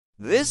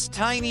This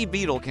tiny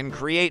beetle can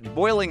create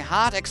boiling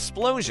hot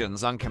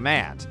explosions on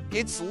command.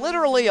 It's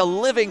literally a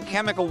living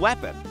chemical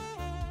weapon.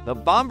 The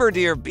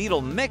Bombardier Beetle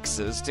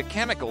mixes to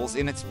chemicals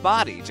in its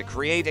body to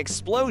create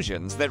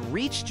explosions that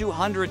reach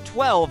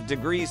 212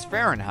 degrees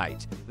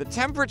Fahrenheit, the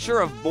temperature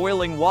of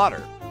boiling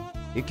water.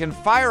 It can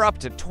fire up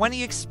to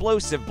 20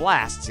 explosive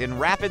blasts in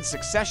rapid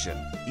succession,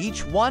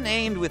 each one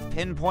aimed with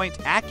pinpoint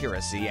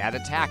accuracy at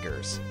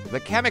attackers.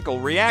 The chemical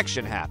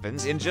reaction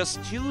happens in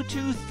just 2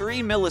 to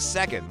 3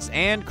 milliseconds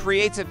and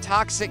creates a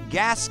toxic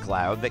gas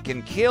cloud that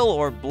can kill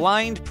or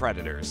blind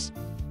predators.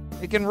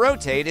 It can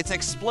rotate its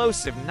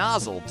explosive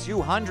nozzle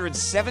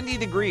 270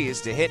 degrees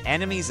to hit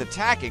enemies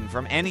attacking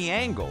from any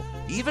angle,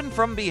 even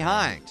from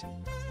behind.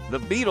 The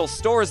beetle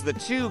stores the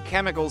two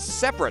chemicals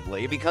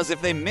separately because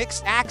if they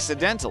mixed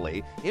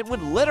accidentally, it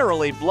would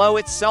literally blow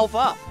itself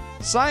up.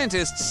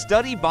 Scientists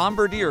study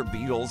Bombardier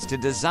beetles to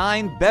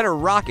design better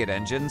rocket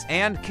engines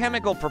and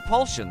chemical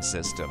propulsion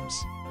systems.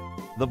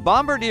 The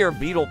Bombardier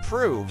Beetle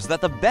proves that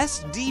the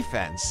best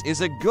defense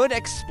is a good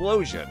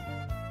explosion.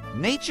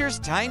 Nature's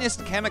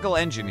tiniest chemical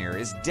engineer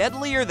is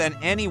deadlier than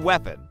any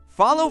weapon.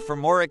 Follow for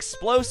more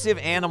explosive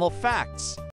animal facts.